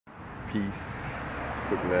Peace.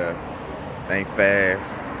 Quick little thing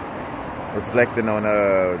fast. Reflecting on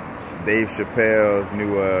Dave Chappelle's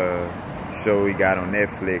new show he got on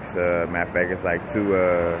Netflix. Matter of fact, it's like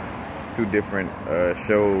two different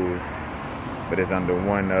shows, but it's under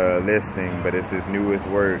one listing. But it's his newest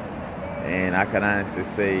work, and I can honestly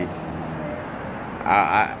say,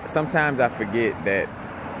 I sometimes I forget that,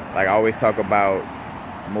 like, I always talk about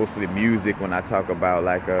mostly music when I talk about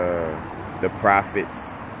like the prophets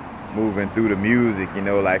moving through the music, you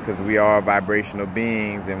know, like, because we are vibrational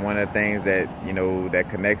beings, and one of the things that, you know, that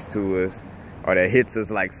connects to us or that hits us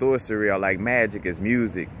like sorcery or like magic is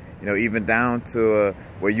music. You know, even down to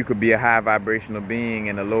where you could be a high vibrational being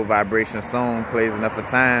and a low vibration song plays enough of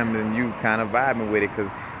time and you kind of vibing with it because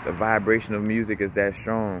the vibration of music is that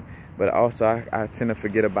strong. But also I tend to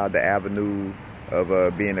forget about the avenue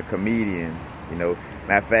of being a comedian. You know,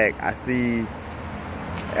 matter of fact, I see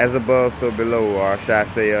as above, so below, or should I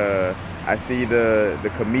say, I see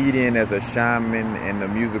the comedian as a shaman and the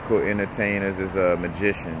musical entertainers as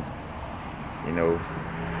magicians. You know,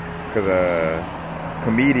 because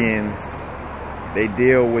comedians, they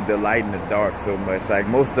deal with the light and the dark so much. Like,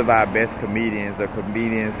 most of our best comedians are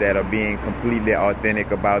comedians that are being completely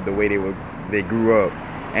authentic about the way they grew up,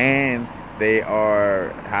 and they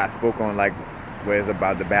are, how I spoke on, like, where it's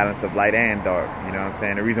about the balance of light and dark. You know what I'm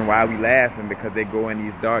saying? The reason why we laughing because they go in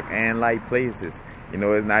these dark and light places. You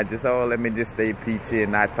know, it's not just, oh, let me just stay peachy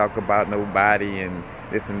and not talk about nobody and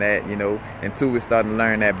this and that, you know. And two, we're starting to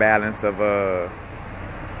learn that balance of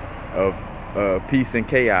peace and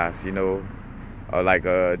chaos, you know, or like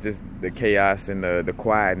just the chaos and the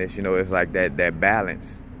quietness, you know. It's like that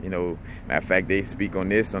balance, you know. Matter of fact, they speak on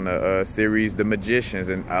this on the series The Magicians,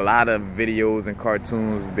 and a lot of videos and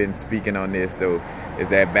cartoons been speaking on this, though, is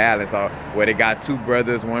that balance, or where they got two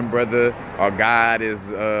brothers. One brother or God is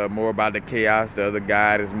more about the chaos, the other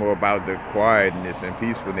God is more about the quietness and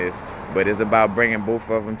peacefulness, but it's about bringing both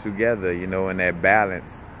of them together, you know, in that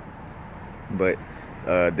balance. But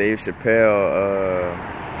Dave Chappelle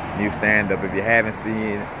new stand-up, if you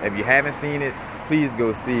haven't seen it, please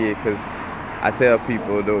go see it, because I tell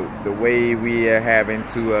people the way we are having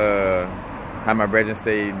to how my brethren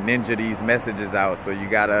say, ninja these messages out. So you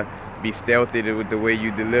gotta be stealthy with the way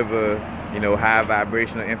you deliver, you know, high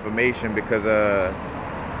vibrational information, because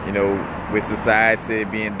you know, with society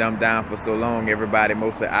being dumbed down for so long, everybody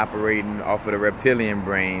mostly operating off of the reptilian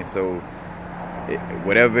brain. So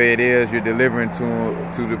whatever it is you're delivering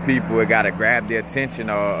to the people, it gotta grab their attention,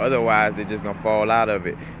 or otherwise they're just gonna fall out of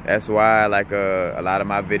it. That's why, like, a lot of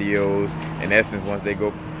my videos, in essence, once they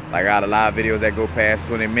go, like, I got a lot of videos that go past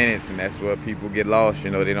 20 minutes, and that's where people get lost. You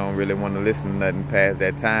know, they don't really want to listen to nothing past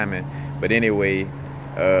that timing. But anyway,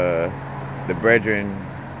 the brethren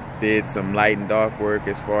did some light and dark work,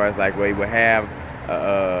 as far as like where he would have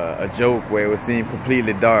a joke where it would seem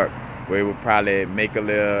completely dark, where it would probably make a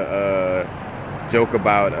little joke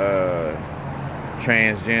about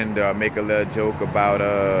transgender, or make a little joke about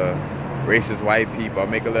racist white people, or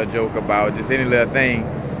make a little joke about just any little thing,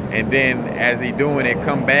 and then as he doing it,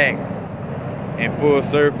 come back in full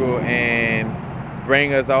circle and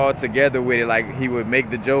bring us all together with it. Like, he would make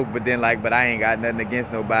the joke, but then like, but I ain't got nothing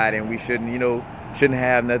against nobody, and we shouldn't, you know, shouldn't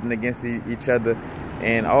have nothing against each other.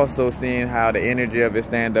 And also seeing how the energy of his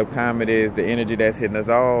stand-up comedy is the energy that's hitting us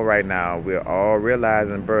all right now. We're all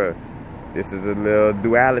realizing, bruh, this is a little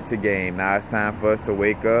duality game. Now it's time for us to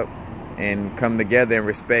wake up and come together and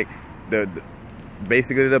respect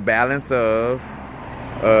basically the balance of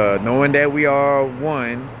knowing that we are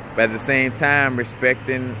one, but at the same time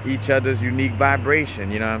respecting each other's unique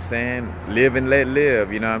vibration. You know what I'm saying? Live and let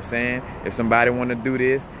live. You know what I'm saying? If somebody want to do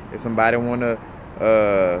this, if somebody want to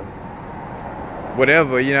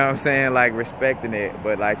whatever, you know what I'm saying, like, respecting it.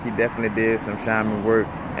 But like, he definitely did some shaman work,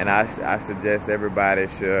 and I suggest everybody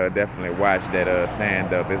should definitely watch that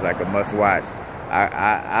stand-up. It's like a must-watch.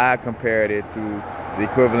 I compared it to the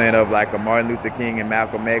equivalent of like a Martin Luther King and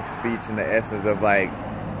Malcolm X speech, in the essence of, like,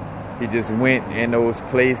 he just went in those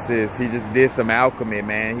places. He just did some alchemy,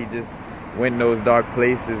 man. He just went in those dark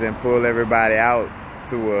places and pulled everybody out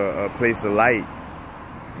to a place of light.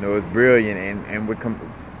 You know, it's brilliant. And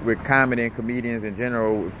with comedy and comedians in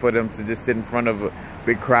general, for them to just sit in front of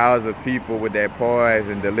big crowds of people with their poise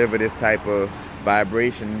and deliver this type of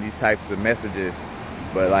vibration, these types of messages.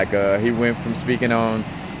 But like, he went from speaking on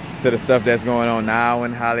to the stuff that's going on now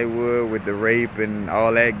in Hollywood with the rape and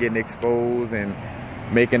all that getting exposed, and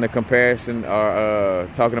making a comparison, or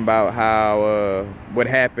talking about how what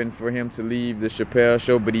happened for him to leave the Chappelle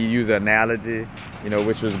show, but he used an analogy, you know,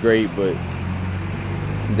 which was great. But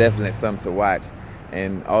definitely something to watch.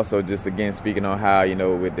 And also, just again, speaking on how, you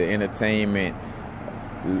know, with the entertainment,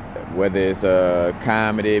 whether it's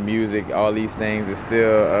comedy, music, all these things, it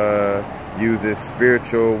still uses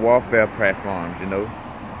spiritual warfare platforms, you know.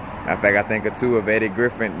 Matter of fact, I think of Eddie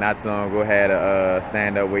Griffin not too long ago had a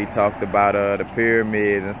stand-up where he talked about the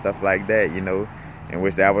pyramids and stuff like that, you know, in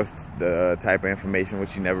which that was the type of information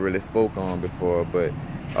which he never really spoke on before. But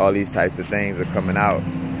all these types of things are coming out.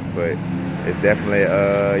 But it's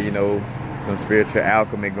definitely, you know, some spiritual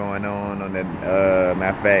alchemy going on that.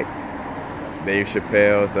 Matter of fact, Dave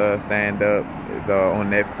Chappelle's stand-up is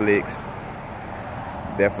on Netflix.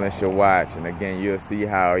 Definitely should watch. And again, you'll see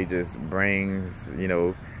how he just brings, you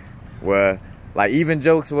know, where like even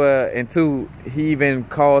jokes where, and two, he even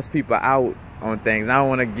calls people out on things. I don't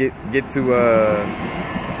want to get to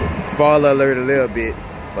spoiler alert a little bit,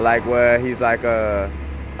 but like where he's like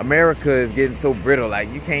America is getting so brittle, like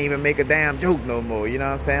you can't even make a damn joke no more, you know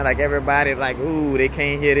what I'm saying? Like everybody like, ooh, they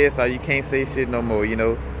can't hear this, or you can't say shit no more, you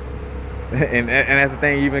know. and that's the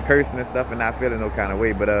thing, even cursing and stuff and not feeling no kind of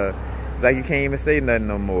way, but it's like you can't even say nothing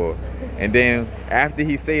no more. And then after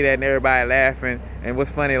he say that and everybody laughing, and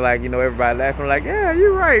what's funny, like, you know, everybody laughing like, yeah,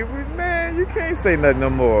 you're right, man, you can't say nothing no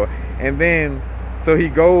more. And then so he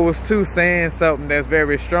goes to saying something that's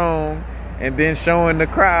very strong, and then showing the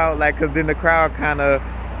crowd, like, because then the crowd kind of,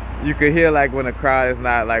 you could hear like when the crowd is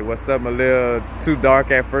not like what's something a little too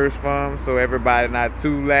dark at first for him, so everybody not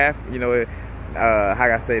too you know,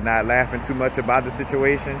 how I say, not laughing too much about the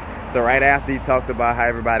situation. So right after he talks about how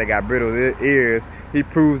everybody got brittle ears, he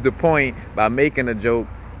proves the point by making a joke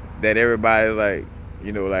that everybody's like,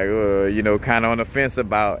 you know, like, you know, kind of on the fence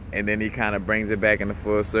about, and then he kind of brings it back in the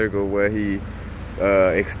full circle where he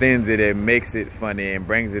extends it and makes it funny and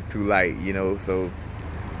brings it to light, you know. So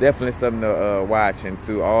definitely something to watch. And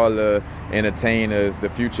to all the entertainers, the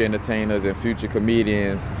future entertainers and future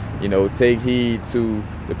comedians, you know, take heed to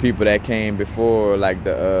the people that came before, like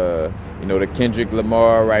the you know, the Kendrick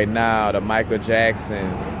Lamar right now, the Michael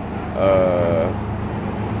Jacksons,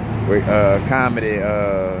 comedy,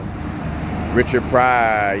 Richard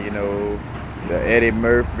Pryor, you know, the Eddie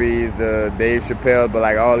Murphys, the Dave Chappelle, but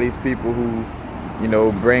like all these people who, you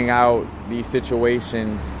know, bring out these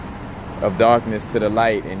situations of darkness to the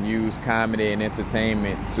light and use comedy and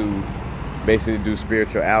entertainment to basically do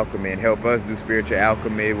spiritual alchemy and help us do spiritual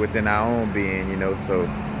alchemy within our own being, you know. So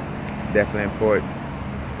definitely important.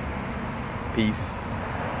 Peace.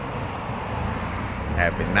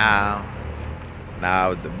 Happy now.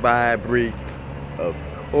 Now the vibrate, of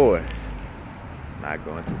course. Not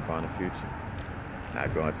going too far in the future.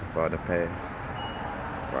 Not going too far in the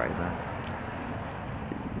past. Right now.